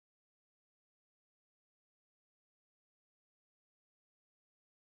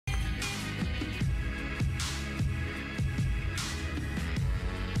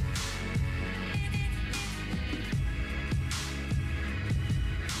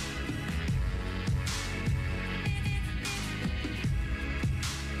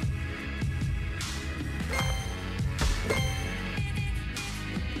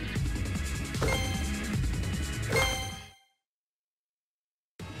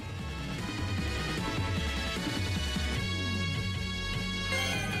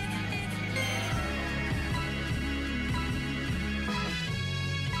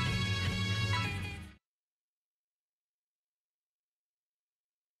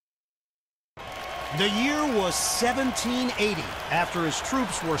The year was 1780. After his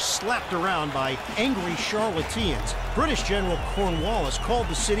troops were slapped around by angry Charlotteans, British General Cornwallis called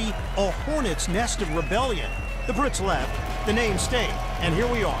the city a hornet's nest of rebellion. The Brits left, the name stayed, and here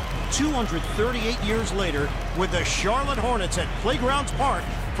we are, 238 years later, with the Charlotte Hornets at Playgrounds Park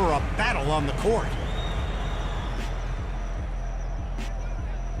for a battle on the court.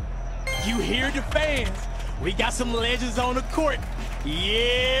 You hear the fans? We got some legends on the court.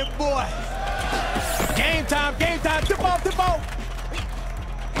 Yeah, boy. Game time, tip off, tip off.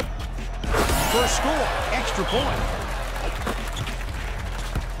 First score, extra point.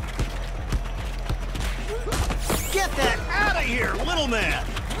 Get that out of here, little man.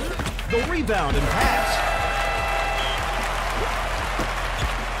 The rebound and pass.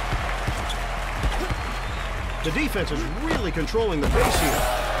 The defense is really controlling the pace here.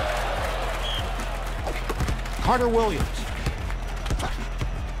 Carter Williams.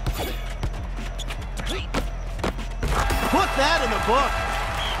 Put that in the book.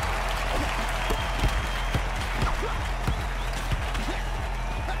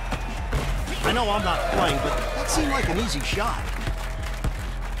 I know I'm not playing, but that seemed like an easy shot.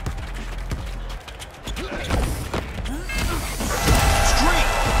 Streak.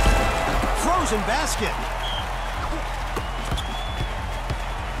 Frozen basket.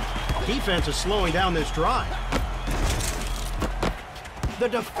 Defense is slowing down this drive. The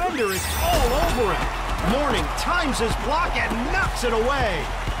defender is all over him. Mourning times his block and knocks it away.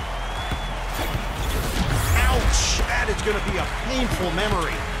 Ouch! That is going to be a painful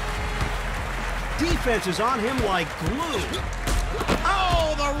memory. Defense is on him like glue.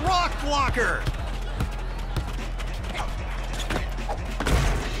 Oh, the rock blocker!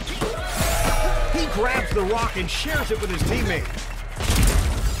 He grabs the rock and shares it with his teammate.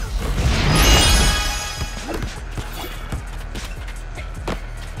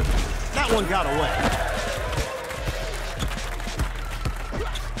 That one got away.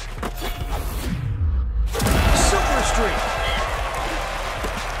 Super streak.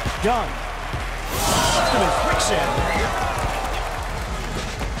 Done. Left him in quicksand.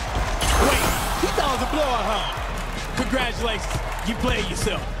 Wait, he thought it was a blowout, huh? Congratulations, you played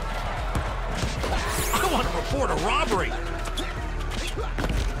yourself. I want to report a robbery.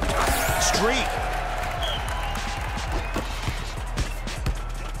 Streak.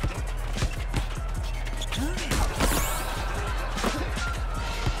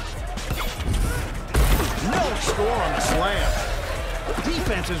 No score on the slam.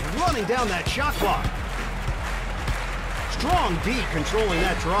 Defense is running down that shot clock. Strong D controlling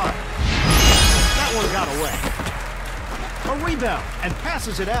that drive. That one got away. A rebound and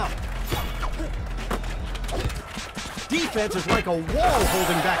passes it out. Defense is like a wall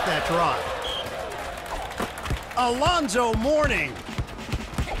holding back that drive. Alonzo Mourning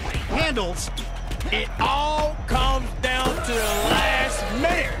handles. It all comes down to the last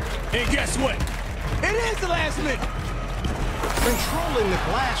minute. And guess what? It is the last minute. Controlling the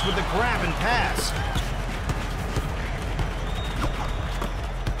glass with the grab and pass.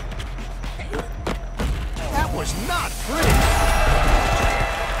 That was not pretty.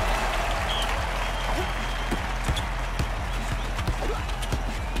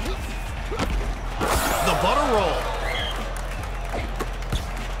 The butter roll.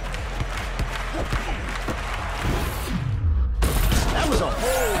 That was a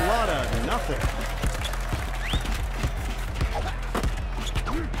whole lot of nothing.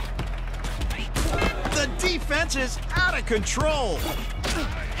 The defense is out of control.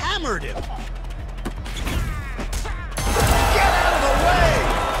 Hammered him. Get out of the way!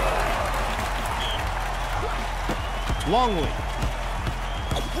 Longley.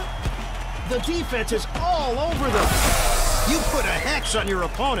 The defense is all over them. You put a hex on your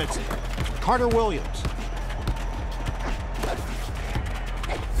opponents. Carter Williams.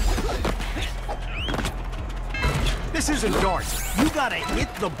 This isn't darts. You gotta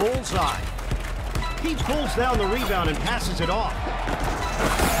hit the bullseye. He pulls down the rebound and passes it off.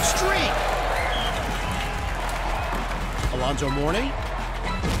 Streak! Alonzo Mourning.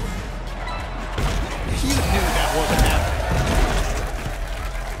 You knew that wasn't happening.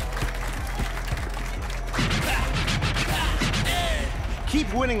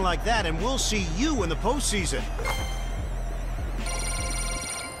 Keep winning like that and we'll see you in the postseason.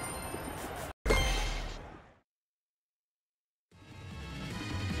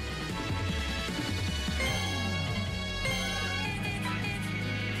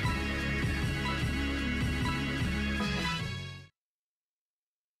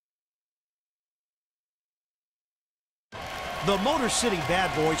 The Motor City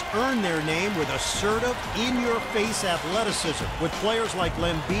Bad Boys earned their name with assertive, in-your-face athleticism. With players like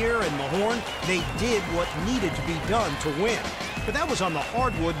Lembeer and Mahorn, they did what needed to be done to win. But that was on the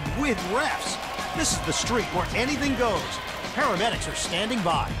hardwood with refs. This is the street where anything goes. Paramedics are standing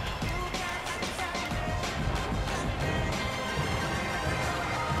by.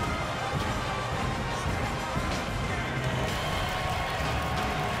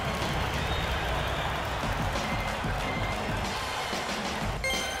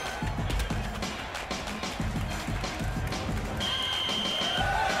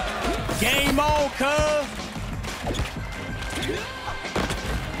 Game on, cuz.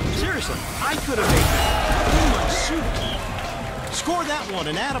 Seriously, I could have made that in my suit. Score that one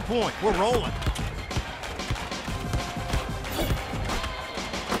and add a point. We're rolling.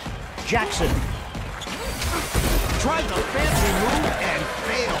 Jackson. Tried the fancy move and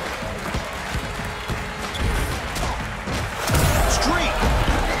failed. Streak.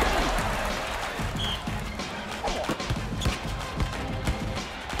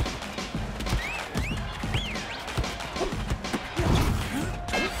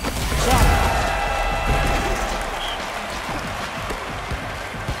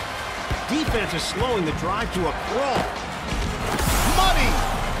 Defense is slowing the drive to a crawl. Money!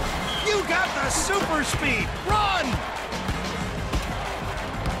 You got the super speed! Run!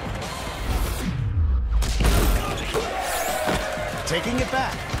 Taking it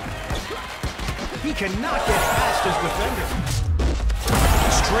back. He cannot get past his defender.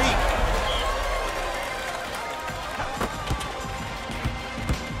 Streak.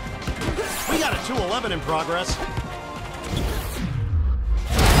 We got a 2-11 in progress.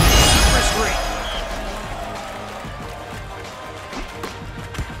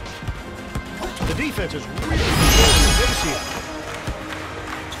 The defense is really controlling the base here.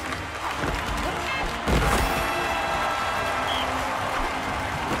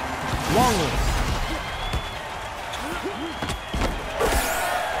 Longley.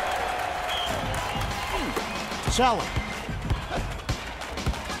 Sally.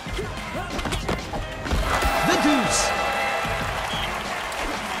 The deuce.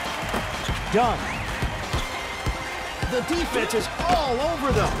 Done. The defense is all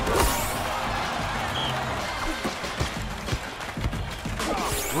over them.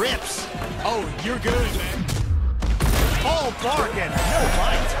 Rips. Oh, you're good, man. All bark and no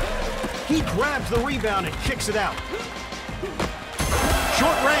bite. He grabs the rebound and kicks it out.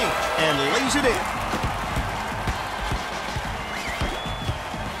 Short range and lays it in.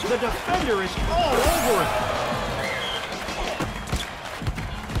 The defender is all over him.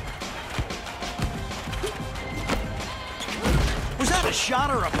 Was that a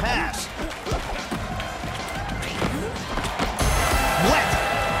shot or a pass? Wet.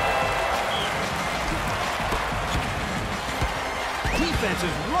 Defense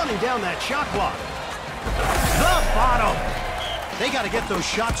is running down that shot clock. The bottom. They got to get those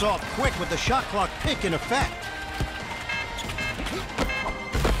shots off quick with the shot clock pick in effect.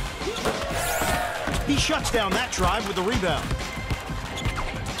 He shuts down that drive with the rebound.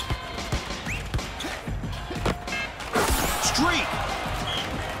 Streak.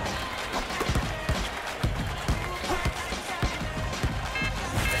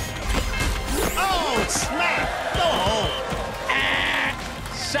 Oh, snap. Go home.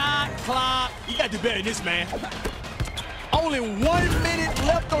 Shot clock. You got to do better than this, man. Only 1 minute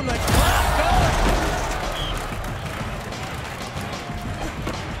left on the clock.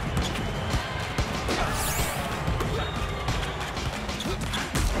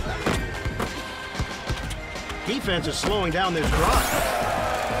 Defense is slowing down this drive.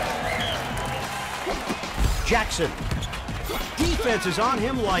 Jackson. Defense is on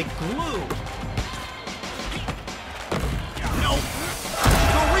him like glue. Nope.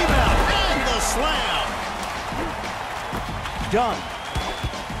 The rebound and the slam. Done.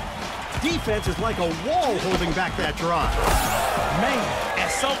 Defense is like a wall holding back that drive. Man, at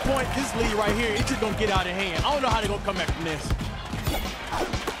some point, this lead right here, it's just going to get out of hand. I don't know how they're going to come back from this.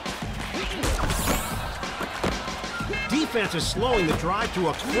 Defense is slowing the drive to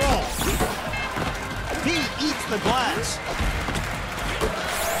a crawl. He eats the glass.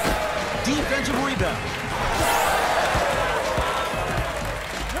 Defensive rebound.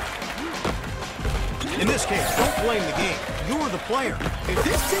 In this case, don't blame the game. You're the player. If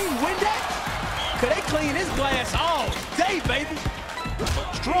this team win that, could they clean this glass all day, baby?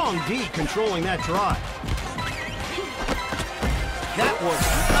 Strong D controlling that drive. That was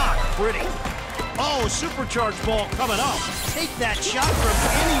not pretty. Oh, supercharged ball coming up. Take that shot from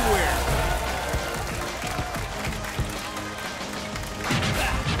anywhere.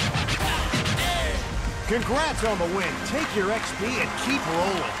 Congrats on the win. Take your XP and keep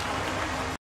rolling.